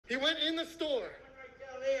He went in the store.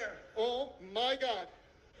 Right down there. Oh my God.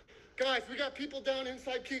 Guys, we got people down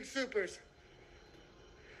inside King Supers.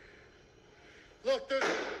 Look, there's...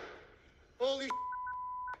 Holy...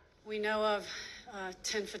 We know of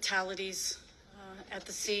 10 fatalities at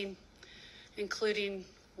the scene, including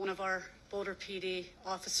one of our Boulder PD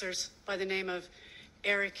officers by the name of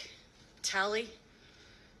Eric Talley,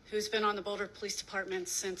 who's been on the Boulder Police Department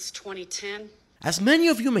since 2010. As many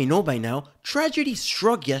of you may know by now, tragedy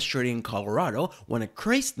struck yesterday in Colorado when a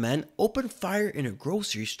crazed man opened fire in a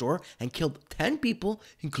grocery store and killed 10 people,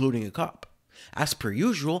 including a cop. As per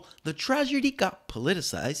usual, the tragedy got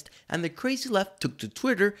politicized and the crazy left took to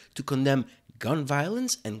Twitter to condemn gun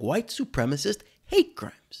violence and white supremacist hate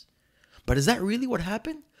crimes. But is that really what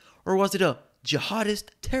happened? Or was it a jihadist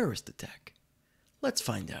terrorist attack? Let's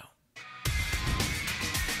find out.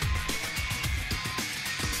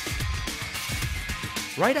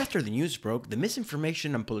 Right after the news broke, the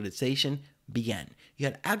misinformation and politicization began. You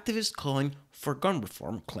had activists calling for gun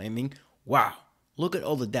reform, claiming, wow, look at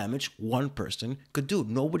all the damage one person could do.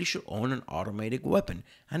 Nobody should own an automatic weapon.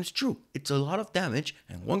 And it's true, it's a lot of damage,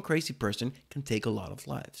 and one crazy person can take a lot of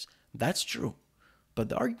lives. That's true. But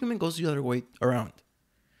the argument goes the other way around.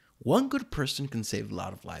 One good person can save a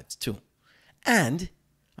lot of lives too. And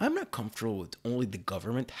I'm not comfortable with only the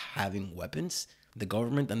government having weapons, the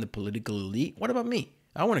government and the political elite. What about me?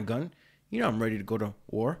 I want a gun. You know I'm ready to go to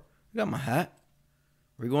war. I got my hat.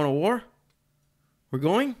 Are we going to war? We're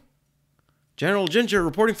going? General Ginger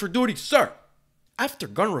reporting for duty, sir. After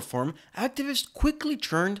gun reform, activists quickly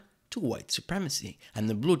turned to white supremacy, and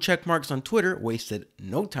the blue check marks on Twitter wasted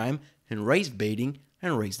no time in race baiting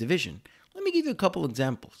and race division. Let me give you a couple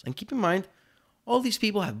examples, and keep in mind, all these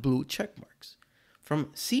people have blue check marks. From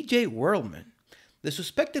CJ Worldman, the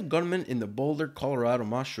suspected gunman in the Boulder, Colorado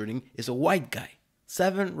mass shooting is a white guy.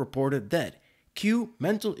 7 reported dead. Q,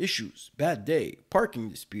 mental issues, bad day, parking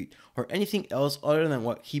dispute, or anything else other than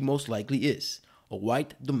what he most likely is, a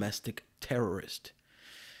white domestic terrorist.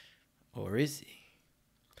 Or is he?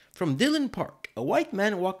 From Dillon Park, a white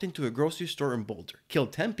man walked into a grocery store in Boulder,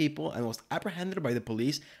 killed 10 people, and was apprehended by the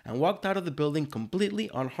police and walked out of the building completely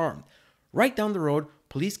unharmed. Right down the road,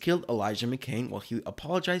 police killed Elijah McCain while he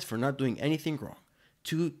apologized for not doing anything wrong.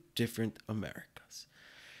 2 different Americas.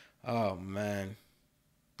 Oh man,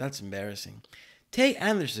 that's embarrassing. Tay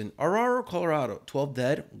Anderson, Aurora, Colorado, 12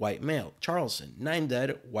 dead, white male. Charleston, 9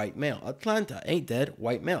 dead, white male. Atlanta, 8 dead,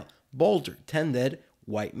 white male. Boulder, 10 dead,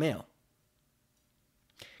 white male.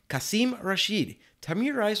 Kasim Rashid,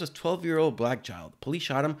 Tamir Rice was a 12-year-old black child. Police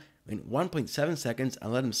shot him in 1.7 seconds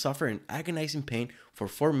and let him suffer in agonizing pain for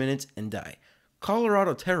 4 minutes and die.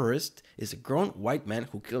 Colorado terrorist is a grown white man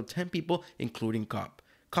who killed 10 people, including cop.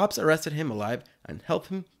 Cops arrested him alive and helped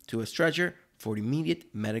him to a stretcher for immediate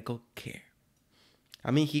medical care.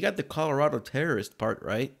 I mean, he got the Colorado terrorist part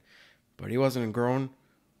right, but he wasn't a grown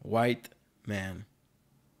white man.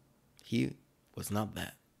 He was not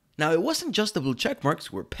that. Now, it wasn't just the blue checkmarks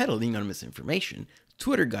who were peddling on misinformation.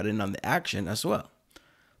 Twitter got in on the action as well.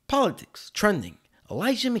 Politics, trending,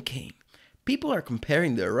 Elijah McCain. People are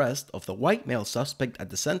comparing the arrest of the white male suspect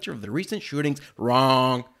at the center of the recent shootings.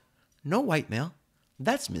 Wrong. No white male.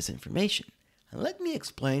 That's misinformation. And let me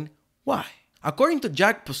explain why. According to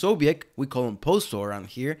Jack Posobiec, we call him Poso around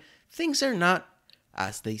here, things are not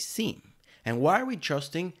as they seem. And why are we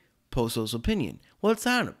trusting Poso's opinion? Well, it's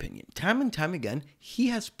not an opinion. Time and time again, he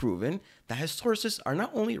has proven that his sources are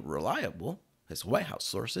not only reliable, his White House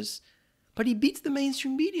sources, but he beats the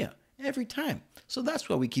mainstream media every time. So that's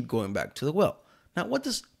why we keep going back to the well. Now, what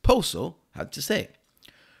does Poso have to say?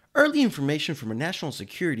 Early information from a national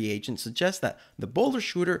security agent suggests that the Boulder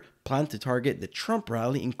shooter planned to target the Trump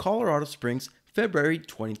rally in Colorado Springs, February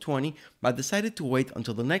 2020, but decided to wait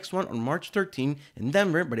until the next one on March 13 in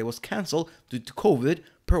Denver, but it was canceled due to COVID,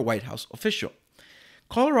 per White House official.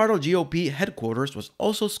 Colorado GOP headquarters was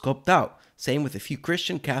also scoped out, same with a few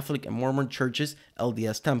Christian, Catholic, and Mormon churches,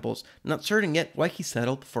 LDS temples, not certain yet why he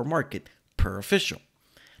settled for Market, per official.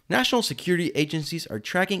 National security agencies are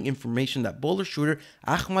tracking information that Boulder shooter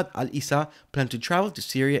Ahmad Allissa planned to travel to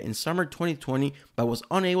Syria in summer 2020 but was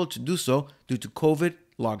unable to do so due to COVID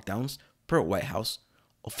lockdowns, per White House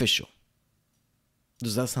official.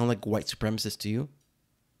 Does that sound like white supremacist to you?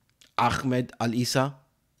 Ahmad Allissa?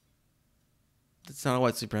 That's not a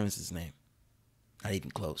white supremacist's name. Not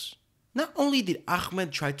even close. Not only did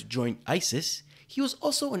Ahmed try to join ISIS, he was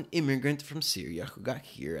also an immigrant from Syria who got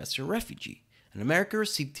here as a refugee, and America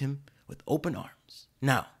received him with open arms.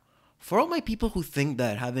 Now, for all my people who think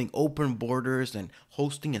that having open borders and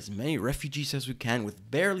hosting as many refugees as we can with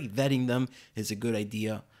barely vetting them is a good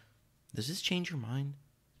idea, does this change your mind?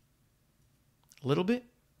 A little bit?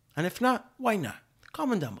 And if not, why not?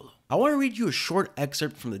 Comment down below. I want to read you a short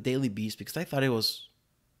excerpt from the Daily Beast because I thought it was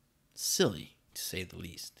silly, to say the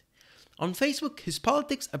least. On Facebook, his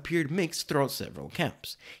politics appeared mixed throughout several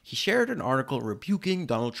camps. He shared an article rebuking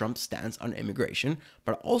Donald Trump's stance on immigration,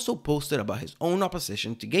 but also posted about his own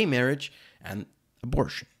opposition to gay marriage and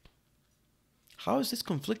abortion. How is this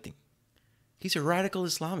conflicting? He's a radical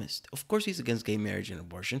Islamist. Of course he's against gay marriage and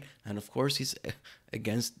abortion, and of course he's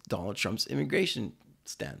against Donald Trump's immigration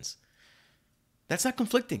stance. That's not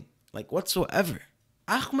conflicting, like whatsoever.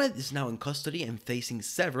 Ahmed is now in custody and facing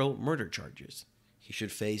several murder charges. He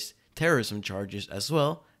should face terrorism charges as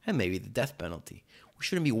well, and maybe the death penalty. We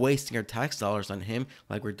shouldn't be wasting our tax dollars on him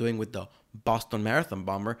like we're doing with the Boston Marathon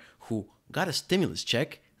bomber who got a stimulus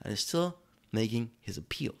check and is still making his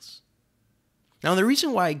appeals. Now, the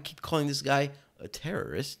reason why I keep calling this guy a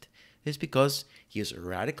terrorist is because he is a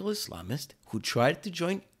radical Islamist who tried to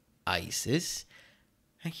join ISIS.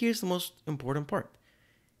 And here's the most important part.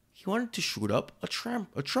 He wanted to shoot up a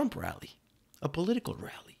Trump rally, a political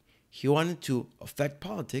rally. He wanted to affect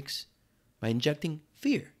politics by injecting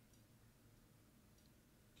fear.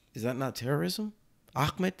 Is that not terrorism?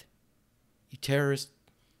 Ahmed, you terrorist.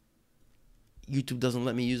 YouTube doesn't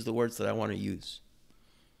let me use the words that I want to use.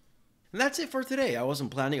 And that's it for today. I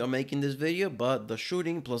wasn't planning on making this video, but the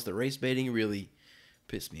shooting plus the race baiting really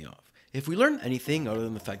pissed me off. If we learned anything other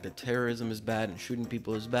than the fact that terrorism is bad and shooting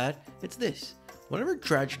people is bad, it's this. Whenever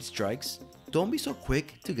tragedy strikes, don't be so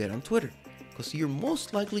quick to get on Twitter, because you're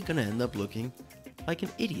most likely going to end up looking like an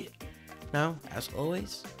idiot. Now, as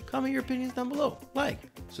always, comment your opinions down below. Like,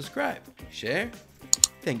 subscribe, share.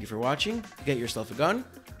 Thank you for watching. Get yourself a gun,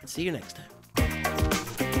 and see you next time.